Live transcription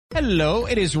Hello,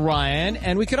 it is Ryan,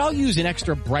 and we could all use an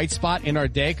extra bright spot in our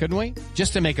day, couldn't we?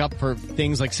 Just to make up for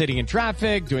things like sitting in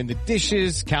traffic, doing the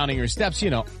dishes, counting your steps,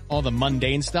 all the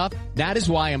mundane stuff. That is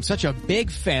why I'm such a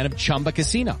big fan of Chumba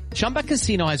Casino. Chumba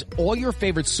Casino has all your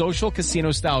favorite social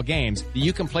casino-style games that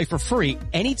you can play for free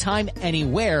anytime,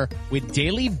 anywhere with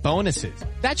daily bonuses.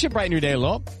 That should brighten your day a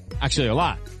little. Actually, a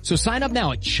lot. So sign up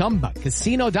now at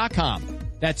ChumbaCasino.com.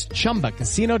 That's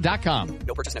ChumbaCasino.com.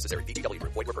 No purchase necessary. VGW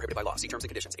Group. Void where prohibited by law. See terms and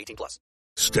conditions. 18+.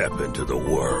 Step into the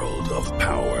world of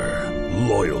power,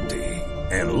 loyalty,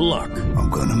 and luck.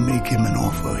 I'm gonna make him an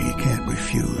offer he can't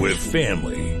refuse. With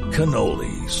family,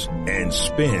 cannolis, and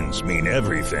spins mean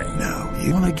everything. Now,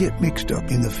 you wanna get mixed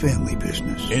up in the family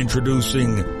business.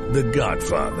 Introducing The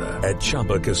Godfather at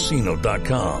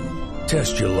ChumbaCasino.com.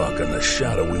 Test your luck in the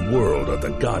shadowy world of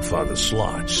The Godfather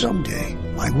slot. Someday,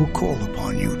 I will call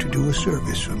upon you to do a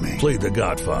service for me. Play The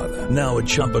Godfather now at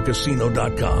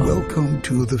ChumbaCasino.com. Welcome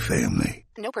to the family.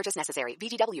 No purchase necessary.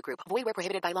 VGW Group. Void where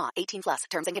prohibited by law. 18+.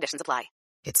 Terms and conditions apply.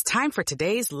 It's time for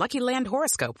today's Lucky Land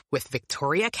horoscope with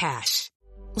Victoria Cash.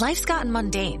 Life's gotten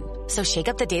mundane, so shake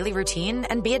up the daily routine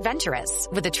and be adventurous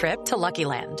with a trip to Lucky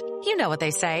Land. You know what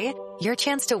they say. Your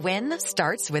chance to win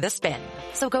starts with a spin.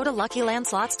 So go to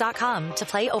LuckyLandSlots.com to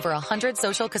play over 100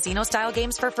 social casino-style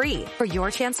games for free for your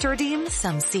chance to redeem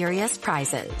some serious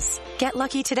prizes. Get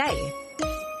lucky today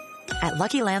at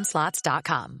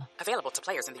LuckyLandSlots.com. Available to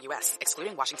players in the U.S.,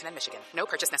 excluding Washington and Michigan. No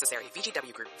purchase necessary.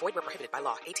 VGW Group. Void where prohibited by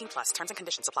law. 18+. Terms and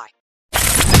conditions apply.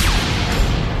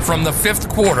 From the Fifth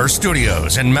Quarter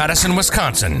Studios in Madison,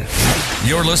 Wisconsin,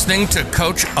 you're listening to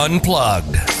Coach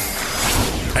Unplugged.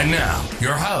 And now,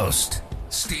 your host,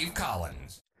 Steve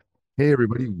Collins. Hey,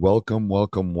 everybody. Welcome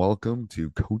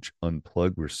to Coach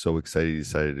Unplugged. We're so excited you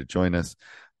decided to join us.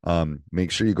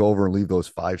 Make sure you go over and leave those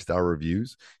 5-star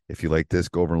reviews. If you like this,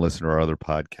 go over and listen to our other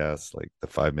podcasts like the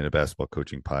 5-Minute Basketball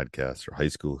Coaching Podcast or High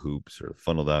School Hoops or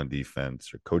Funnel Down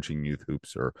Defense or Coaching Youth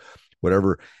Hoops or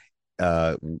whatever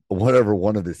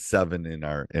one of the 7 in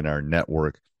our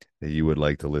network that you would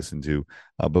like to listen to.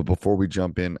 But before we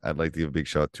jump in, I'd like to give a big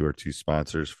shout out to our 2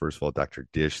 sponsors. First of all, Dr.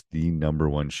 Dish, the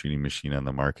 #1 shooting machine on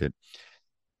the market.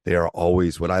 They are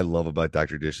always, what I love about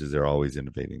Dr. Dish is they're always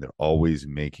innovating. They're always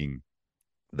making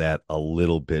that a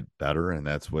little bit better. And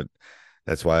that's why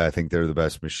I think they're the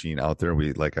best machine out there.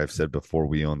 Like I've said before,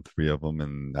 we own 3 of them,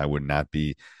 and I would not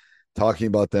be talking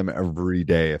about them every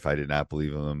day if I did not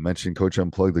believe in them. Mention Coach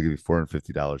Unplugged, they'll give you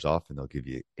 $450 off, and they'll give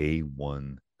you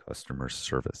A1 customer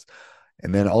service.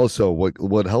 And then also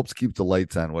what helps keep the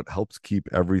lights on, what helps keep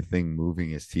everything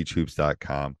moving is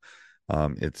teachhoops.com.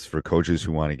 It's for coaches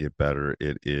who want to get better.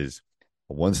 It is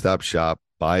a one-stop shop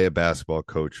by a basketball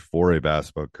coach for a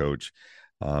basketball coach.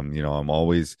 I'm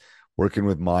always working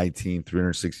with my team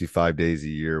 365 days a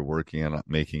year, working on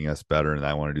making us better. And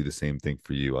I want to do the same thing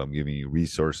for you. I'm giving you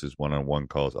resources, one-on-one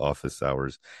calls, office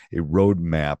hours, a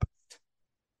roadmap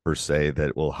per se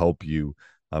that will help you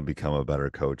become a better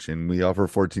coach. And we offer a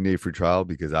 14-day free trial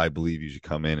because I believe you should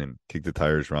come in and kick the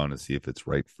tires around and see if it's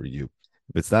right for you.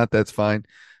 If it's not, that's fine.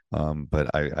 But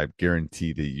I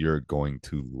guarantee that you're going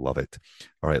to love it.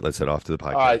 All right, let's head off to the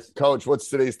podcast. All right, Coach, what's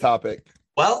today's topic?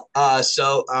 Well, I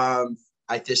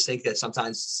just think that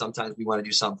sometimes we want to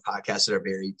do some podcasts that are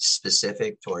very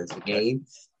specific towards the game.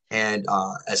 And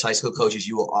as high school coaches,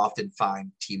 you will often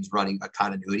find teams running a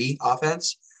continuity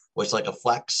offense, which is like a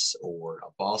flex or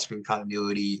a ball screen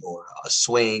continuity or a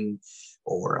swing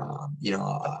or, a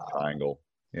triangle,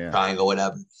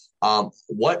 whatever.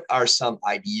 What are some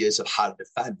ideas of how to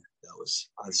defend those?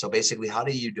 So basically, how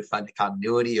do you defend the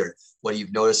continuity, or what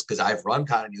you've noticed? Because I've run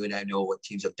continuity, I know what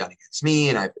teams have done against me,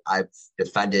 and I've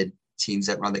defended teams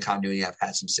that run the continuity. I've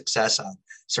had some success on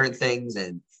certain things,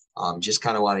 and just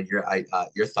kind of wanted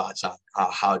your thoughts on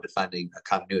how defending a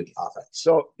continuity offense.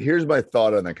 So here's my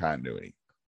thought on the continuity.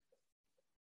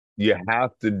 You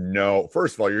have to know,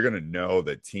 first of all, you're going to know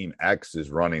that team X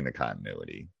is running the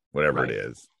continuity, whatever it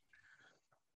is.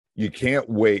 You can't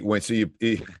wait so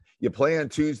you play on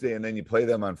Tuesday and then you play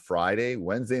them on Friday.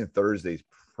 Wednesday and Thursday is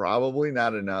probably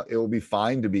not enough. It will be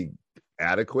fine to be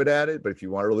adequate at it, but if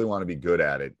you really want to be good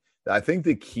at it, I think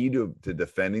the key to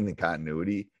defending the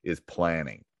continuity is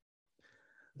planning.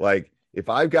 Like if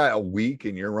I've got a week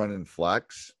and you're running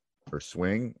flex or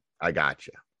swing, I got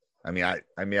you. I mean,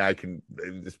 I can,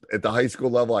 at the high school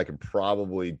level, I can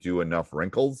probably do enough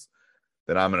wrinkles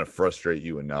that I'm going to frustrate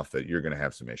you enough that you're going to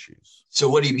have some issues. So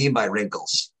what do you mean by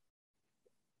wrinkles?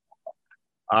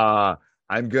 I'm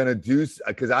going to do,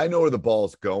 because I know where the ball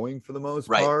is going for the most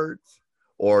part,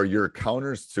 or your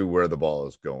counters to where the ball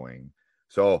is going.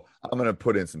 So I'm going to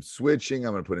put in some switching.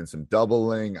 I'm going to put in some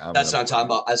doubling. That's what I'm talking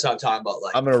about. That's what I'm talking about.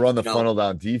 Like, I'm going to run the funnel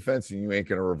down defense, and you ain't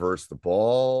going to reverse the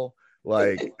ball.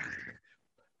 Like,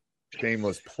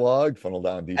 shameless plug, funnel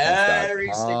down defense. Every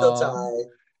single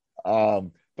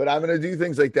time. But I'm going to do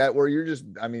things like that where yeah.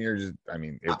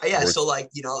 So like,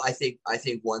 I think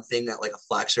one thing that like a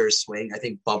flexor swing, I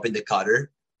think bumping the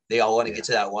cutter, they all want to get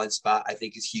to that one spot. I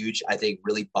think is huge. I think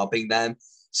really bumping them,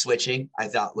 switching, I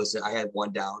had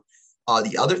one down.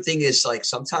 The other thing is like,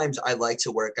 sometimes I like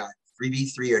to work on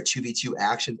 3v3 or 2v2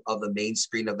 actions of the main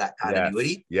screen of that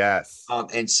continuity. Yes.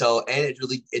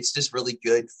 It's just really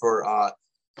good for,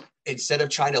 instead of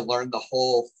trying to learn the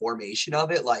whole formation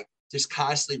of it, like just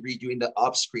constantly redoing the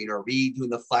up screen or redoing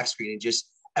the flex screen, and just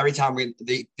every time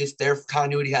their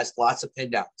continuity has lots of pin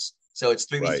downs. So it's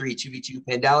 3v3, 2v2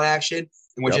 pin down action.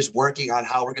 And we're just working on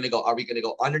how we're going to go. Are we going to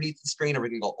go underneath the screen? Are we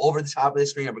going to go over the top of the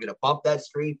screen? Are we going to bump that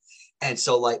screen? And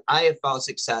so like I have found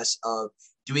success of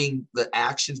doing the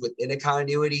actions within a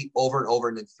continuity over and over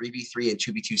in the 3v3 and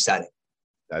 2v2 setting.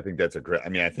 I think that's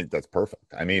I think that's perfect.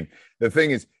 I mean, the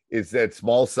thing is, it's that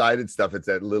small sided stuff. It's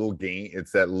that little game.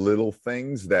 It's that little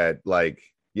things that like,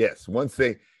 yes,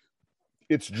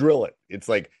 it's drill it. It's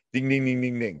like ding, ding, ding,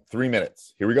 ding, ding. 3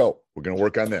 minutes. Here we go. We're going to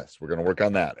work on this. We're going to work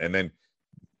on that. And then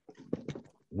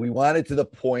we want it to the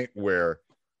point where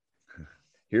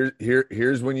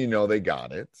here's when they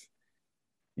got it.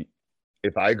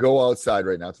 If I go outside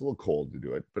right now, it's a little cold to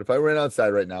do it, but if I ran outside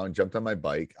right now and jumped on my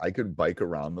bike, I could bike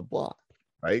around the block,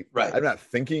 right? I'm not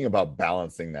thinking about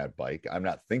balancing that bike. I'm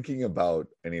not thinking about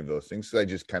any of those things, because I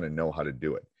just kind of know how to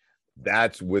do it.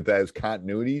 That's with those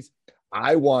continuities.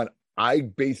 I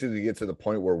basically get to the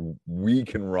point where we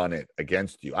can run it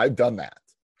against you. I've done that.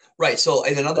 Right. So,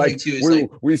 and another thing too is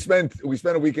we spent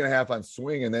a week and a half on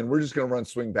swing, and then we're just going to run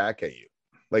swing back at you.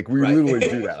 Like we literally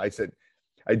do that. I said,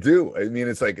 I do. I mean,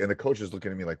 it's like, and the coach is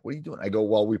looking at me like, what are you doing? I go,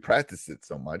 well, we practiced it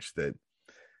so much that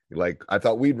like, I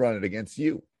thought we'd run it against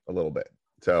you a little bit.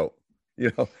 So,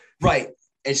 Right.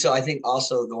 And so I think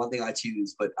also the one thing I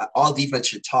choose, but all defense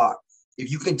should talk.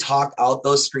 If you can talk out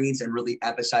those screens and really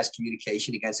emphasize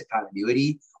communication against a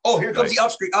continuity. Oh, here comes the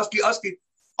up screen.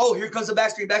 Oh, here comes the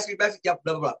back screen. Yep,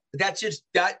 blah, blah, blah. But that's just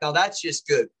that. Now that's just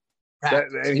good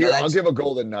practice. And here, I'll give a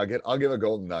golden nugget.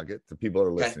 To people who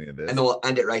are listening to this. And then we'll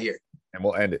end it right here. And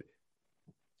we'll end it.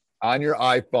 On your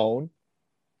iPhone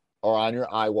or on your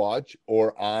iWatch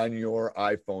or on your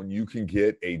iPhone, you can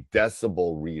get a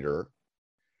decibel reader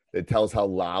that tells how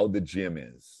loud the gym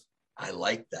is. I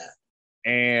like that.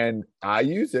 And I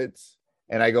use it.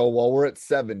 And I go, well, we're at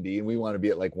 70 and we want to be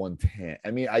at like 110.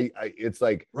 I mean, it's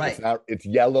like, it's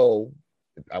yellow.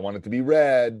 I want it to be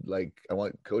red. Like I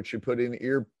want coach should put in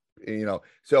ear,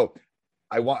 so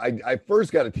I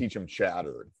first got to teach them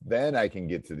chatter. Then I can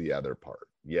get to the other part.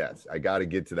 Yes. I got to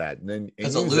get to that. And then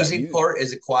because the losing part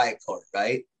is a quiet part,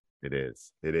 right? It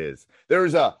is.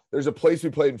 There's a place we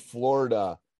played in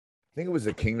Florida. I think it was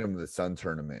the Kingdom of the Sun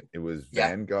tournament. It was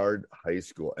Vanguard High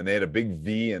School, and they had a big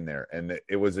V in there, and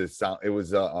it was a sound. It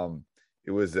was a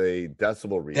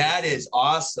decibel reader. That is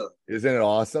awesome. Isn't it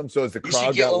awesome? So as the crowd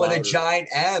should get one with a giant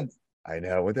M. I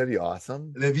know. Wouldn't that be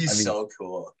awesome? That'd be so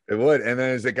cool. It would. And then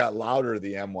as it got louder,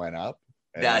 the M went up.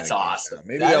 That's awesome.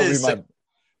 Maybe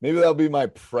that'll be my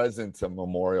present to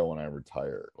Memorial when I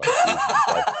retire.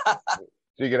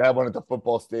 So you could have one at the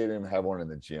football stadium, have one in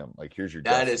the gym. Like here's your.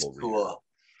 That is cool. Reader.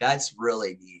 That's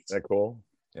really neat. Is that cool?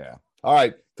 Yeah. All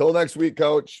right. Till next week,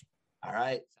 Coach. All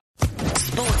right.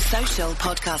 Sports Social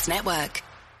Podcast Network.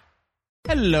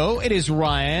 Hello, it is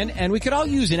Ryan, and we could all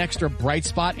use an extra bright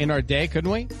spot in our day, couldn't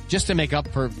we? Just to make up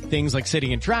for things like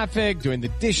sitting in traffic, doing the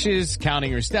dishes, counting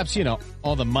your steps,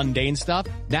 all the mundane stuff.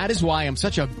 That is why I'm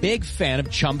such a big fan of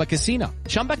Chumba Casino.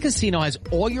 Chumba Casino has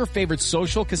all your favorite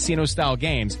social casino-style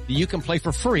games that you can play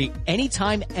for free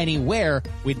anytime, anywhere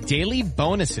with daily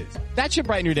bonuses. That should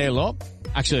brighten your day a little.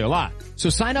 Actually, a lot.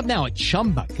 So sign up now at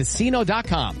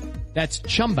ChumbaCasino.com. That's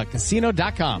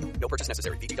ChumbaCasino.com. No purchase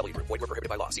necessary. VGW Group. Void where prohibited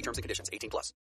by law. See terms and conditions. 18+.